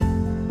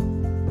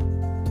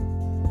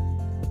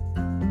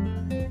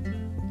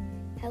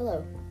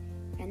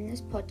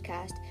this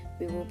podcast,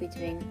 we will be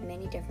doing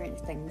many different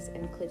things,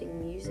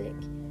 including music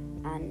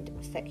and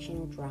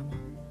fictional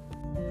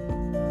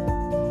drama.